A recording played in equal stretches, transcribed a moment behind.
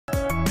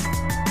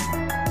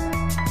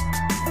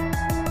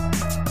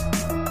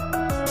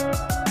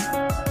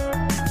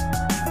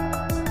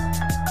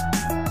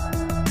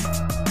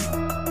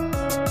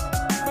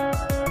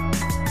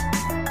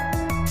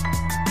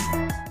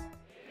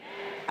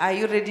Are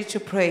you ready to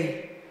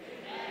pray?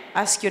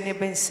 Ask your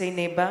neighbor and say,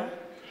 neighbor,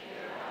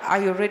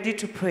 are you ready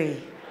to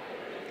pray?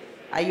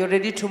 Are you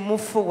ready to move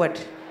forward?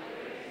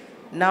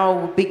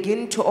 Now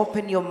begin to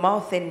open your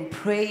mouth and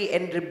pray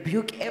and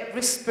rebuke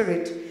every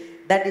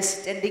spirit that is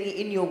standing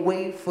in your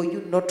way for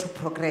you not to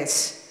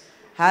progress.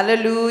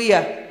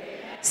 Hallelujah.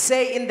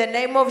 Say, in the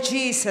name of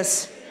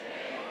Jesus,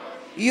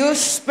 you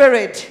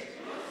spirit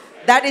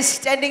that is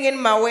standing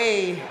in my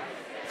way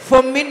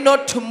for me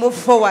not to move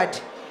forward,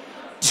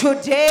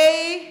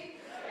 today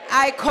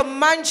I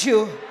command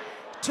you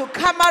to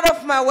come out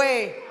of my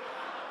way.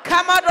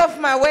 Come out of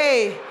my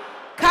way.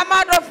 Come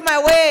out of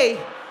my way.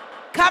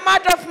 Come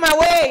out of my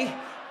way.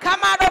 Come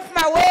out of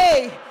my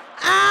way.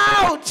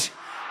 Out.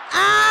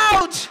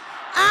 Out.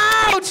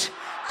 Out.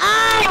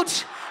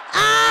 Out.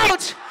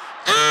 Out.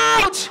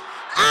 Out.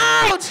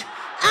 Out.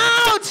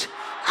 Out.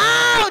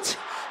 Out.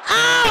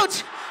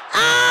 Out.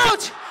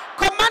 Out.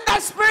 Command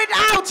that spirit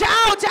out.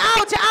 Out.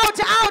 Out. Out.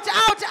 Out.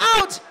 Out.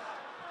 Out.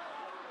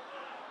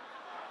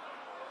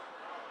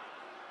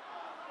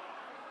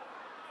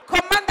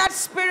 Command that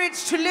spirit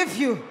to leave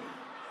you,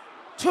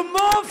 to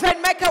move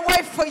and make a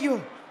way for you.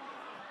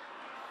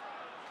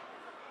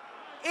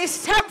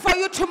 It's time for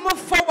you to move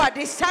forward.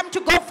 It's time to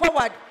go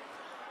forward.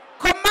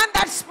 Command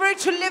that spirit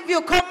to leave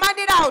you. Command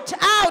it out.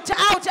 Out,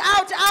 out,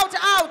 out, out,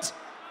 out.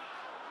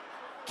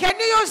 Can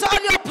you use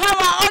all your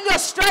power, all your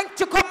strength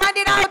to command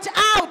it out?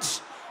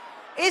 Out.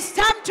 It's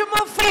time to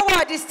move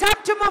forward. It's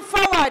time to move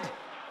forward.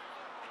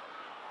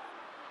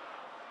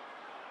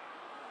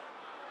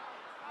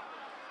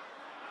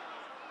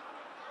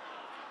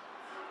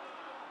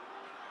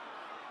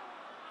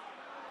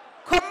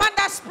 Command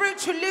that spirit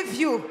to leave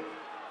you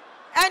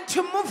and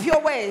to move your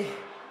way.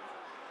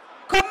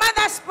 Command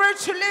that spirit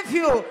to leave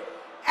you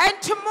and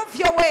to move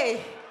your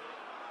way.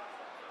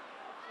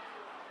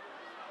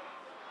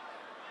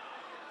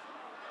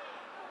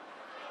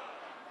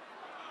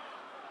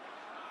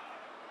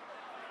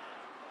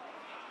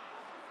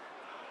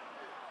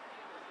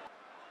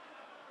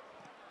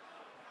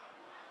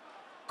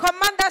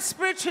 Command that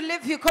spirit to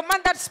leave you.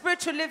 Command that spirit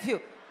to leave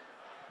you.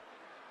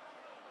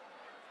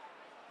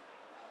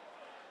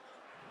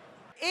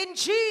 In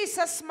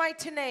Jesus'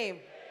 mighty name.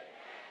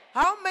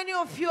 How many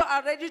of you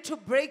are ready to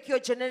break your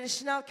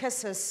generational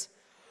curses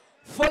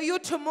for you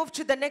to move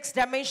to the next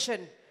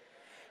dimension?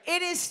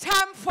 It is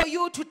time for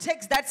you to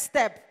take that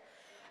step.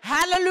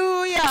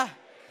 Hallelujah.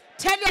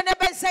 Tell your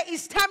neighbor and say,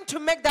 it's time to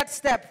make that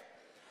step.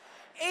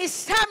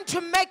 It's time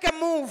to make a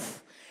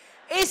move.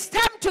 It's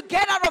time to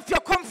get out of your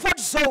comfort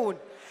zone.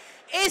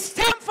 It's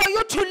time for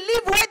you to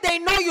live where they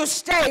know you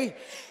stay.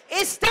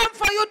 It's time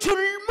for you to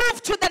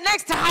move to the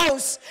next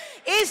house.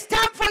 It's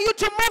time for you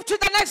to move to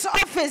the next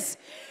office.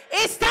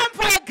 It's time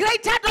for a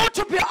greater door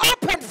to be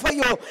opened for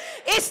you.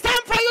 It's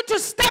time for you to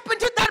step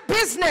into that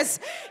business.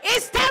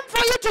 It's time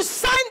for you to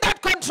sign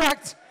that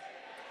contract.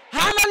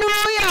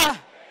 Hallelujah.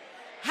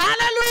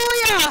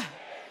 Hallelujah.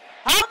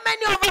 How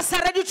many of us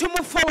are ready to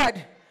move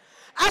forward?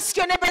 Ask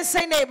your neighbor and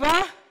say,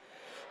 neighbor,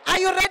 are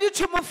you ready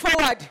to move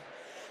forward?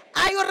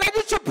 Are you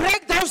ready to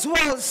break those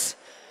walls?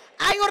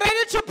 Are you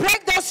ready to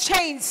break those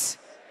chains?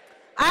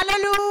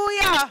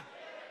 Hallelujah.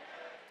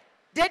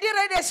 Did you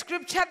read a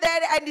scripture there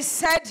and he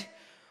said,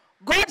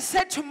 God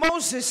said to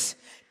Moses,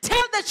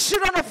 tell the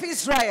children of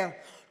Israel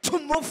to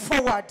move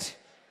forward.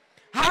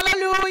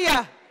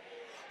 Hallelujah.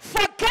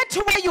 Forget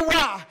where you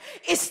are.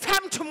 It's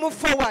time to move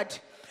forward.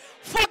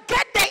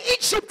 Forget the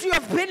Egypt you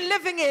have been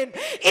living in.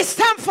 It's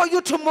time for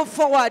you to move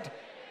forward.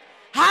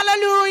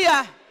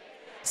 Hallelujah.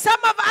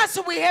 Some of us,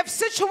 we have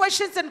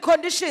situations and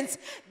conditions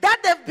that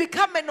have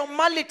become a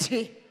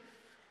normality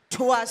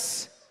to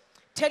us.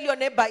 Tell your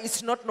neighbor,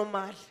 it's not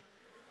normal.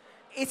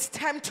 It's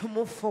time to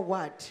move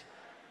forward.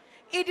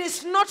 It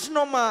is not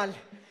normal.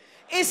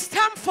 It's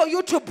time for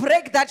you to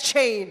break that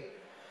chain.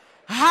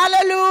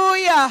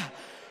 Hallelujah.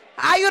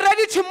 Are you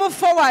ready to move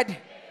forward?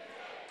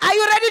 Are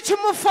you ready to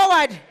move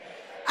forward?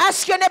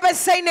 Ask your neighbor,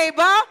 say,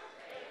 neighbor,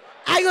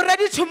 are you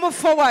ready to move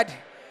forward?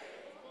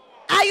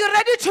 Are you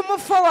ready to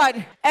move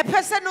forward? A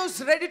person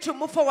who's ready to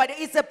move forward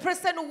is a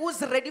person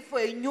who's ready for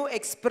a new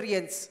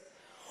experience.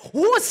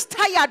 Who's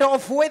tired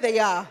of where they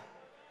are.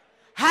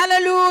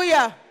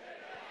 Hallelujah.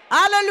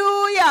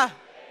 Hallelujah.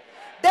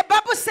 The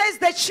Bible says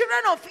the children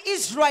of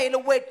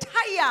Israel were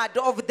tired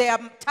of their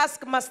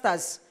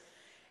taskmasters.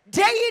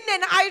 Day in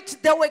and out,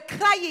 they were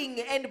crying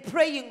and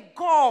praying,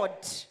 God,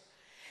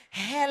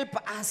 help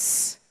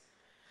us.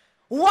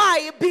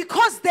 Why?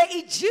 Because the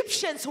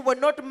Egyptians were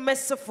not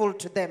merciful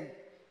to them.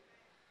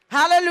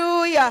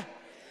 Hallelujah.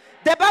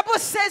 The Bible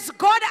says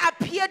God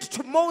appeared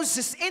to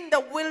Moses in the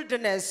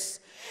wilderness.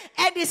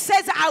 And he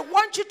says, I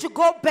want you to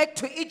go back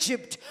to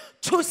Egypt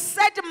to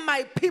set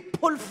my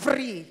people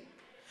free.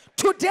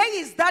 Today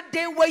is that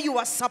day where you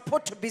are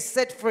supposed to be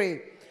set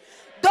free.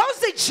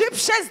 Those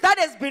Egyptians that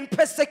has been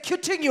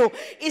persecuting you,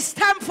 it's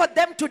time for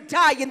them to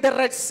die in the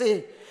Red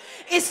Sea.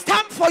 It's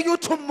time for you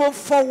to move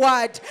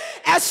forward.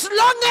 As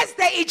long as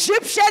the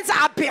Egyptians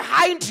are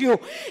behind you,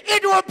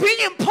 it will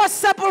be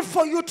impossible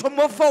for you to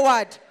move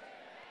forward.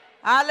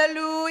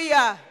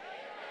 Hallelujah.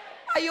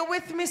 Are you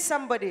with me,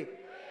 somebody?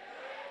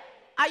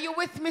 Are you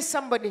with me,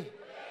 somebody?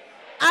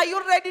 Are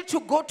you ready to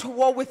go to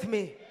war with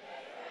me?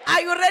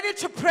 Are you ready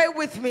to pray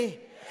with me?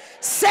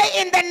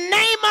 Say, in the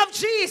name of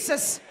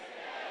Jesus,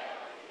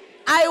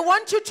 I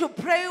want you to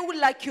pray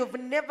like you've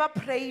never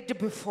prayed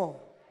before.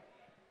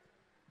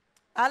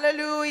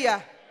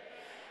 Hallelujah.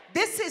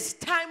 This is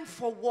time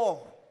for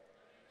war.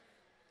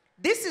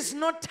 This is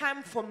not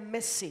time for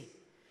mercy.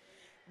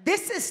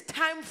 This is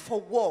time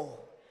for war.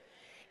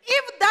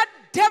 If that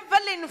devil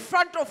in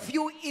front of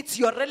you is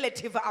your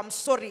relative, I'm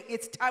sorry,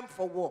 it's time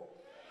for war.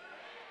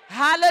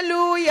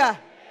 Hallelujah.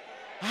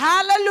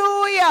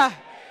 Hallelujah.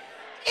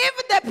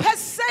 If the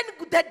person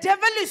the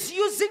devil is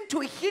using to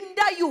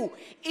hinder you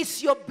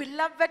is your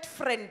beloved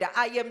friend,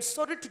 I am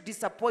sorry to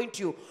disappoint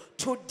you.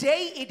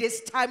 Today it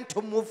is time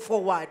to move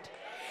forward.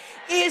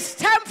 It's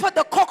time for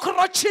the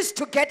cockroaches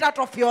to get out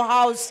of your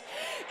house.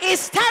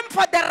 It's time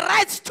for the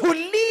rats to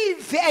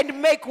leave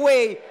and make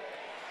way.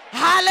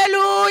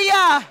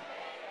 Hallelujah.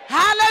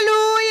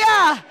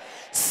 Hallelujah.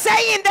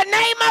 Say, in the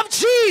name of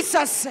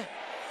Jesus. In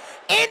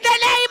the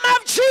name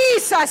of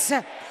Jesus.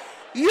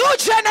 You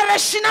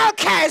generational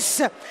curse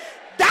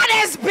that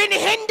has been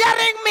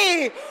hindering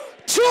me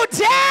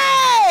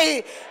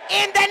today,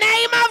 in the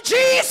name of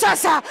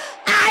Jesus,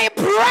 I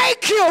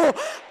break you.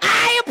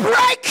 I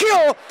break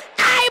you.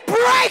 I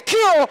break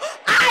you.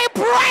 I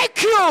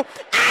break you.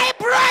 I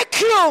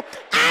break you.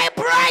 I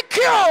break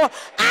you.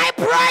 I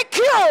break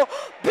you.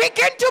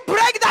 Begin to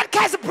break that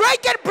curse.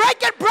 Break it,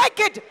 break it, break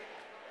it.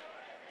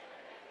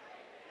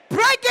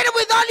 Break it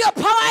with all your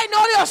power and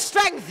all your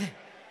strength.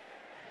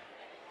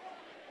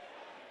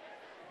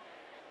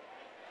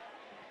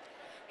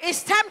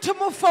 It's time to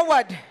move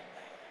forward.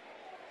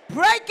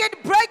 Break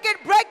it, break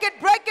it, break it,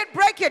 break it,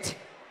 break it.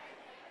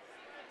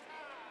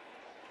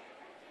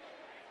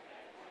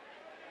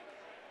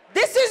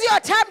 This is your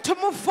time to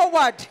move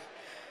forward.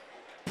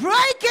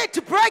 Break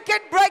it, break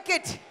it, break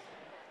it.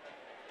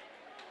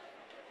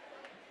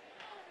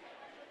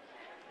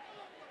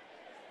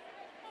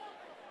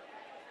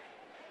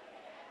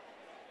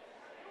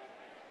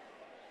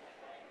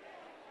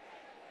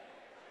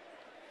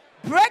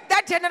 Break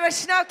that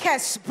generational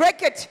curse.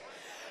 Break it.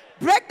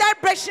 Break that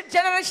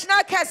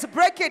generational curse.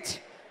 Break it.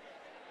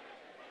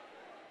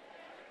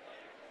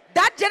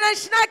 That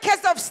generational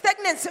curse of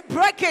stagnancy.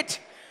 Break it.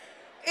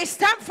 It's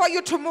time for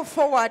you to move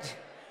forward.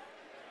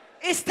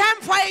 It's time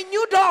for a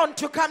new dawn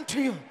to come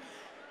to you.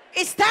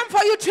 It's time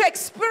for you to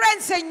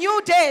experience a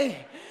new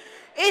day.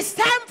 It's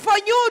time for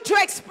you to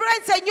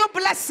experience a new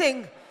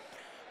blessing.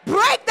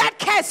 Break that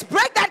curse.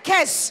 Break that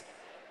curse.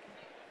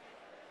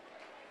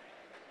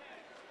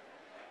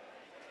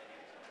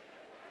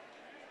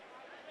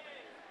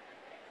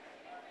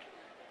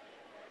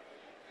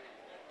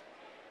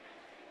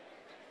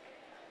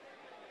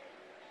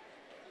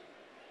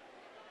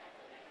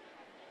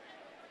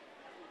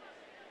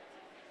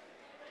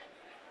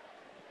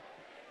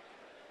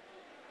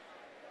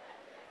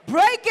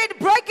 Break it,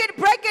 break it,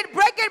 break it,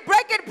 break it,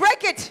 break it,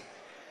 break it.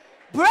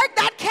 Break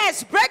that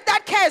curse, break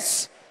that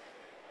curse.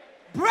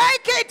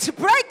 Break it,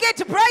 break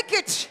it, break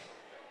it.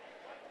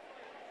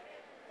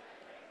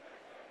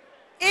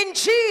 In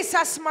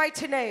Jesus'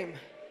 mighty name.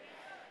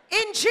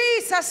 In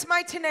Jesus'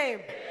 mighty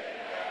name.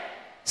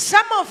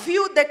 Some of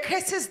you, the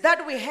curses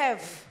that we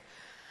have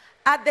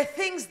are the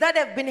things that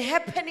have been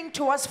happening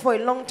to us for a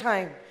long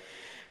time.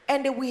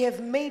 And we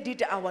have made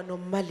it our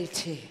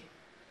normality.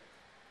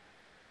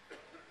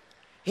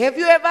 Have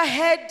you ever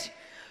heard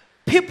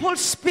people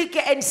speak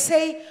and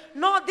say,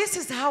 no, this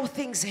is how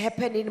things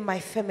happen in my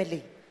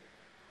family.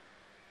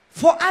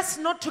 For us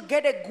not to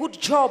get a good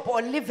job or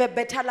live a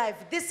better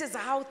life, this is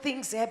how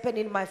things happen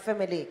in my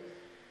family.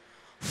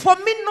 For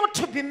me not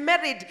to be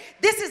married,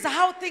 this is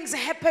how things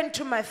happen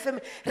to my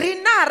family.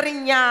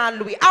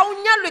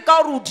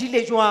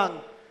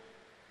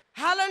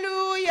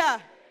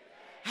 Hallelujah.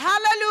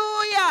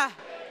 Hallelujah.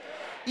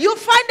 You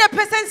find a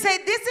person say,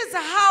 this is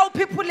how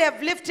people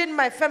have lived in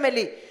my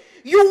family.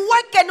 You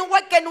work and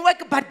work and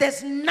work, but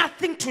there's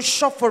nothing to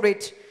show for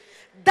it.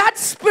 That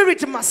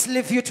spirit must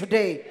leave you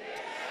today.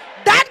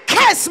 That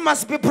curse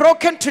must be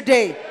broken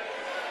today.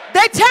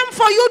 The time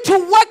for you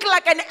to work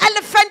like an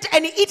elephant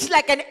and eat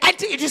like an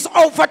ant, it is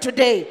over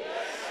today.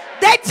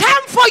 The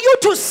time for you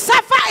to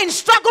suffer and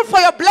struggle for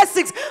your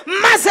blessings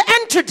must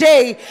end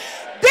today.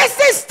 This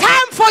is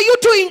time for you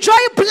to enjoy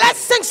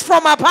blessings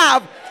from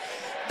above.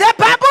 The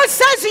Bible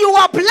says you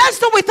are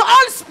blessed with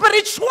all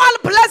spiritual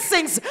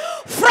blessings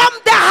from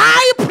the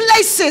high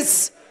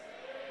places.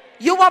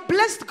 You are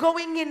blessed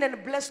going in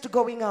and blessed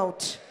going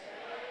out.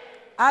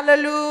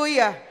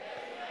 Hallelujah.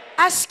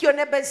 Ask your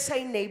neighbor and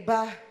say,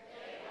 neighbor,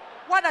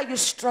 what are you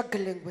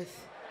struggling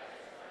with?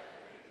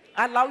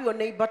 Allow your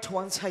neighbor to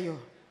answer you.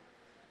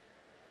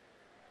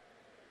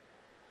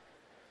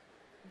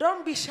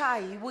 Don't be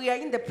shy. We are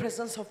in the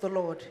presence of the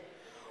Lord,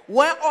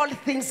 where all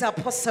things are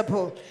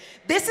possible.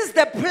 This is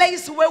the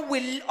place where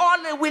we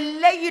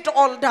lay it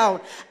all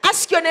down.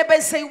 Ask your neighbor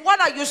and say, what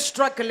are you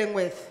struggling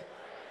with?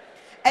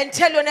 And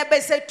tell your neighbor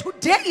and say,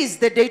 today is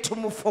the day to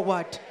move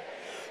forward.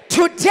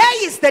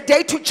 Today is the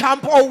day to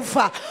jump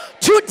over.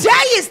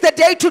 Today is the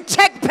day to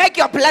take back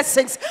your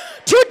blessings.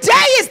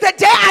 Today is the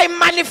day I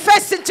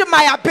manifest into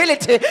my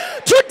ability.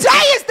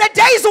 Today is the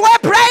days where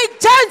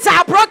chains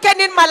are broken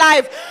in my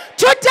life.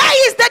 Today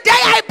is the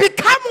day I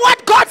become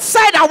what God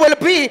said I will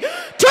be.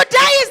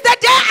 Today is the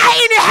day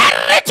I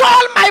inherit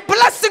all my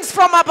blessings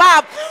from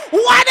above.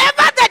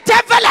 Whatever the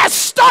devil has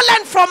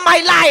stolen from my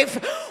life,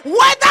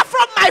 whether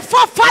from my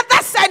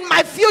forefathers and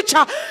my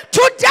future,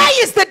 today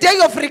is the day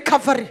of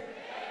recovery.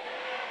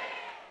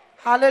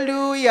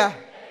 Hallelujah.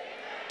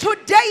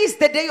 Today is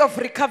the day of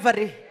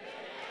recovery.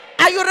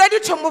 Are you ready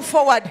to move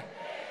forward?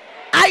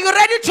 Are you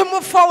ready to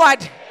move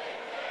forward?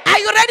 Are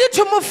you ready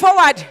to move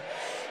forward?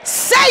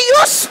 Say,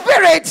 you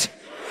spirit,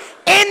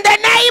 in the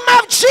name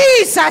of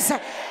Jesus,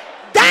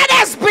 that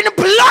has been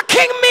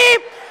blocking me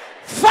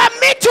for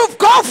me to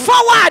go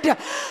forward.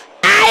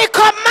 I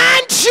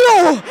command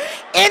you,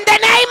 in the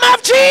name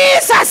of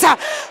Jesus,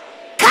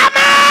 come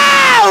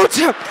out,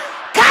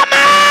 come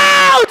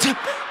out,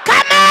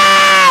 come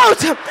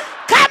out,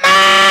 come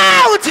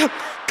out,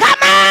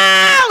 come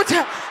out,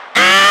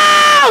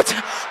 out,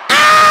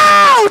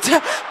 out,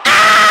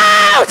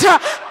 out,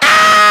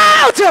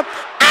 out,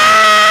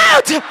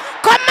 out,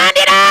 command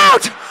it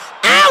out,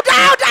 out,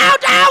 out,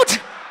 out, out,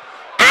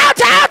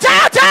 out,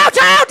 out, out,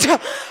 out,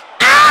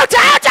 out,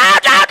 out,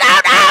 out, out,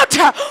 out, out,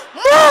 out.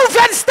 Move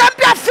and stamp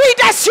your feet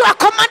as you are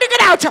commanding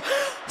it out.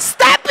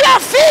 Stamp your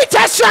feet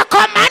as you are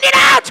commanding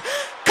out.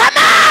 Come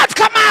out,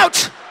 come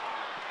out.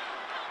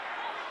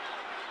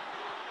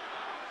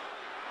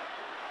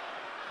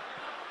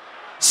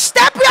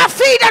 Step your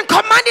feet and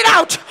command it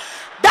out.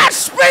 That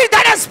spirit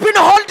that has been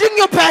holding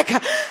you back,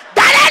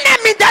 that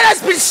enemy that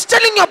has been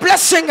stealing your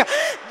blessing,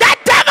 that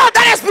devil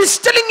that has been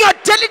stealing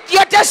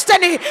your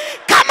destiny,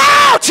 come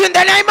out in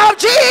the name of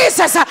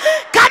Jesus.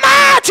 Come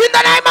out in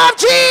the name of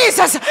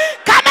Jesus.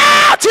 Come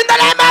out in the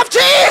name of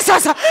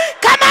Jesus.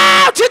 Come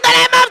out in the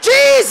name of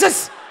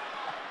Jesus.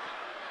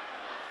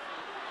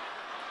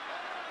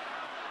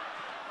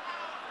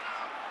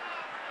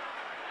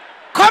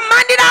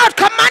 Command it out,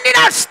 command it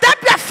out. Step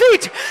your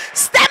feet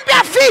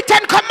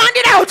and command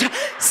it out.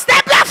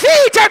 Step your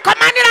feet and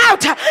command it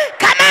out.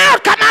 Come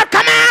out, come out,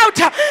 come out,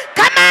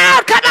 come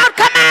out, come out,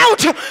 come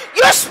out.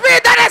 You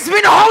spirit that has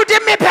been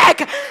holding me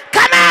back,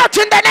 come out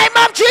in the name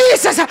of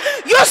Jesus.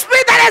 You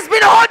spirit that has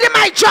been holding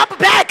my job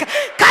back,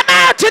 come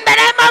out in the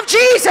name of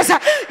Jesus.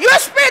 You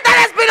spirit that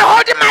has been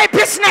holding my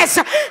business,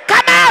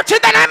 come out in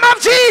the name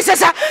of Jesus.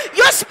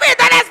 You spirit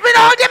that has been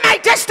holding my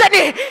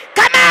destiny,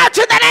 come out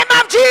in the name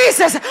of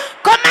Jesus.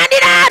 Command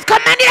it out,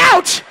 command it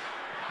out.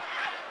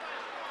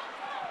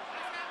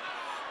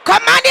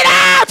 Command it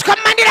out,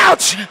 command it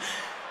out.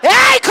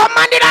 Hey,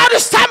 command it out.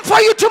 It's time for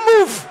you to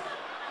move.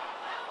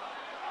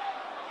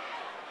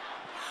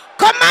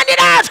 Command it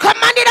out,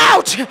 command it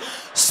out.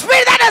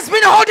 Spirit that has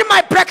been holding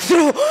my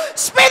breakthrough,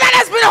 spirit that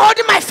has been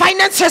holding my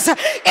finances,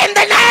 in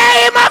the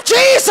name of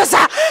Jesus,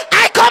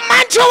 I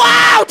command you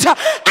out.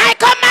 I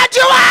command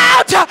you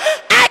out.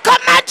 I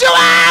command you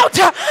out.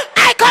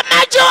 I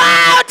command you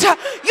out.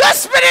 You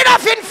spirit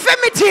of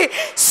infirmity,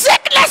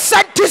 sickness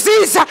and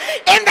disease,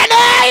 in the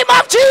name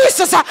of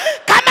Jesus,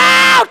 come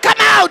out, come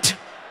out.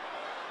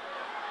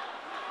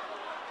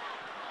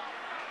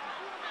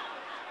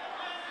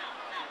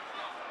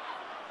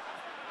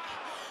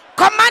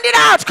 Command it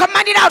out,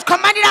 command it out,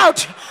 command it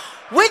out.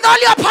 With all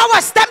your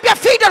power, stamp your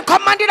feet and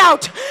command it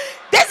out.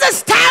 This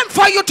is time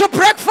for you to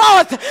break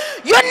forth.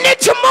 You need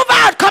to move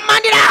out,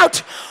 command it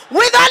out.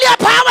 With all your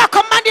power,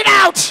 command it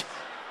out.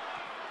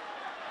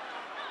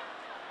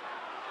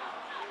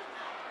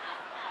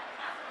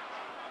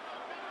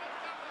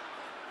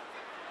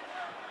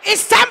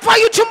 It's time for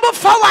you to move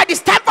forward.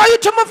 It's time for you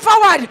to move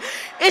forward.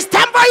 It's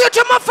time for you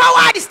to move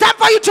forward. It's time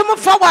for you to move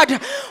forward.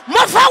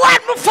 Move forward,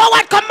 move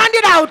forward, command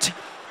it out.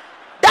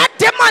 That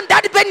demon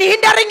that has been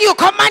hindering you,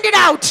 command it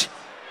out.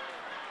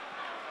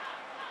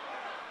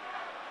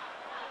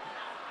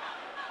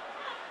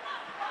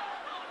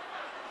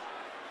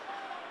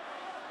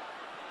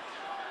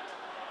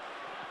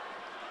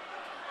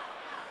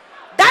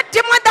 That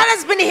demon that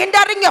has been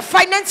hindering your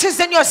finances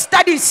and your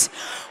studies,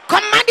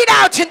 command it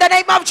out in the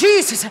name of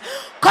Jesus.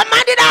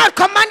 Command it out,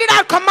 command it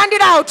out, command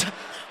it out.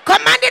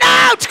 Command it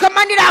out,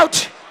 command it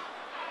out.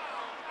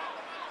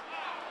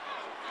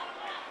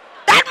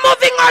 That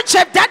moving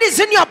object that is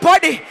in your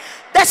body,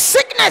 the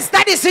sickness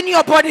that is in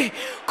your body,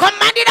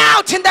 command it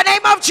out in the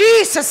name of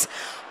Jesus.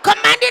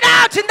 Command it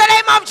out in the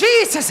name of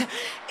Jesus.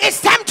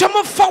 It's time to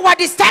move forward.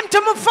 It's time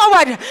to move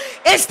forward.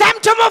 It's time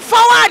to move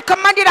forward.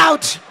 Command it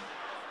out.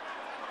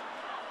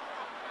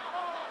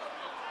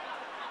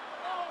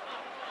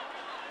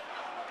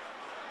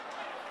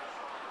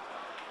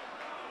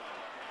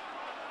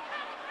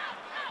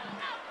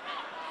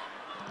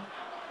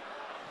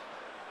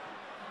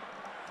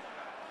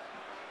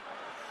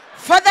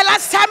 For the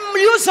last time,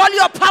 use all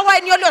your power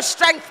and all your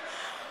strength.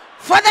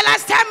 For the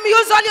last time,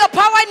 use all your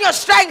power and your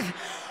strength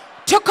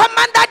to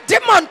command that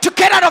demon to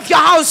get out of your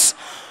house,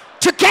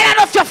 to get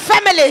out of your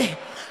family,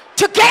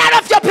 to get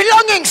out of your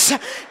belongings,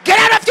 get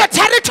out of your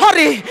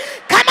territory.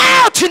 Come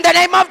out in the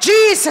name of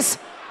Jesus.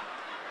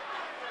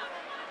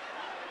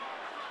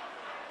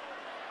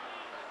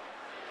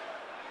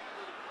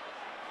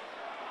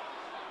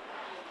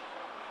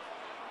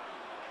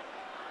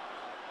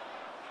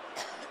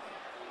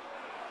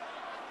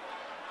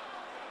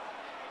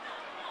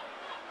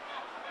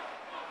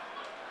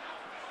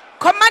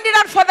 Command it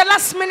out for the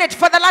last minute,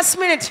 for the last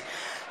minute.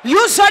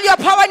 Use all your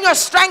power and your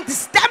strength.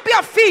 Stamp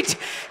your feet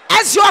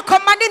as you are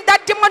commanding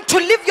that demon to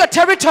leave your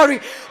territory,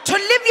 to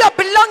leave your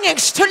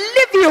belongings, to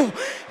leave you,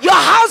 your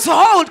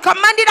household.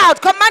 Command it out,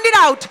 command it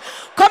out,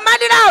 command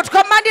it out,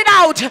 command it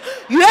out.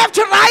 You have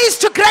to rise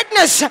to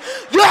greatness.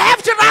 You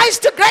have to rise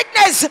to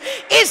greatness.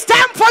 It's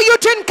time for you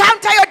to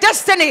encounter your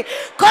destiny.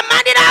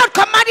 Command it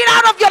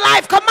out of your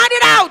life. Command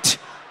it out.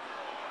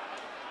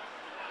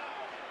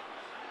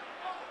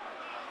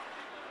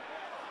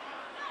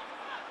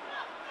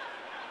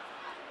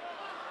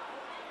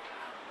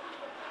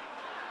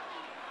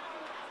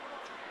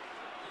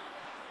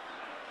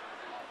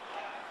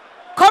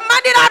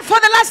 Command it out for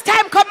the last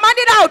time. Command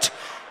it out.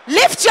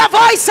 Lift your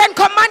voice and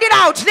command it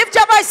out. Lift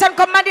your voice and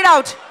command it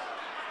out.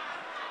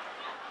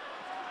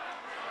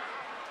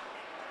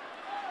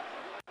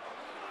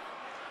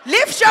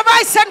 Lift your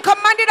voice and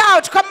command it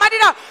out. Command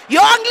it out. You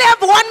only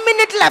have 1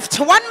 minute left.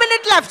 1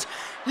 minute left.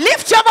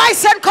 Lift your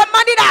voice and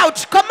command it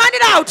out. Command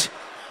it out.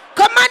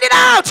 Command it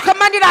out.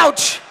 Command it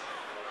out.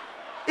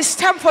 It's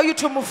time for you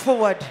to move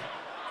forward.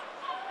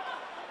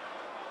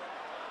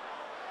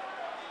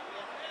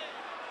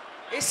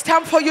 It's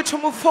time for you to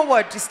move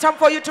forward. It's time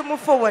for you to move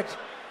forward.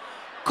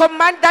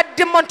 Command that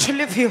demon to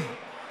leave you.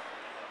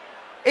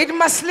 It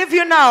must leave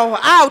you now.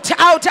 Out,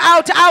 out,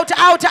 out, out,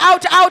 out,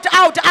 out, out,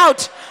 out,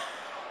 out.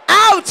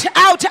 Out,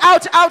 out,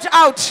 out, out,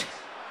 out.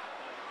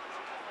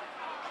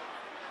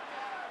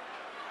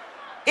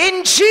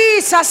 In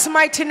Jesus'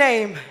 mighty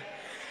name.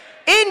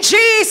 In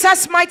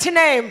Jesus' mighty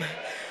name.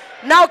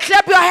 Now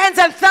clap your hands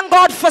and thank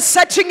God for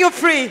setting you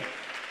free.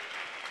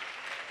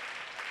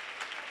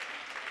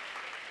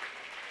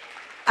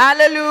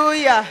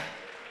 Hallelujah.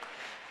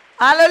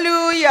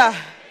 Hallelujah.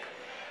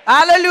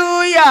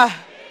 Hallelujah.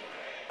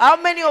 How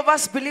many of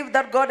us believe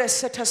that God has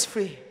set us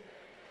free?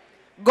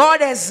 God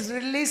has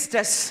released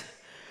us.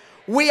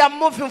 We are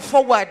moving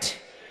forward.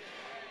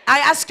 I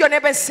ask your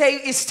neighbor, say,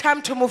 it's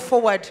time to move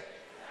forward.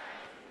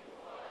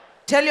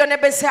 Tell your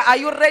neighbor, say, are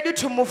you ready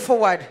to move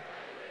forward?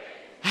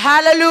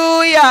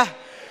 Hallelujah.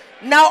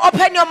 Now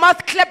open your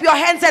mouth, clap your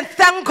hands, and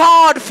thank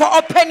God for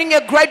opening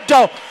a great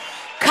door.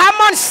 Come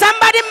on,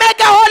 somebody make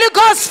a Holy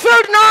Ghost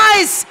filled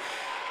noise.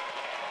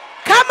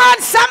 Come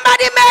on,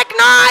 somebody make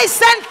noise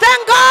and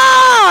thank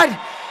God.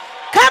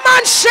 Come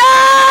on,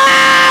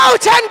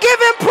 shout and give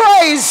him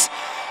praise.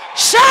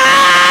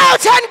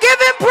 Shout and give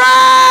him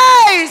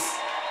praise.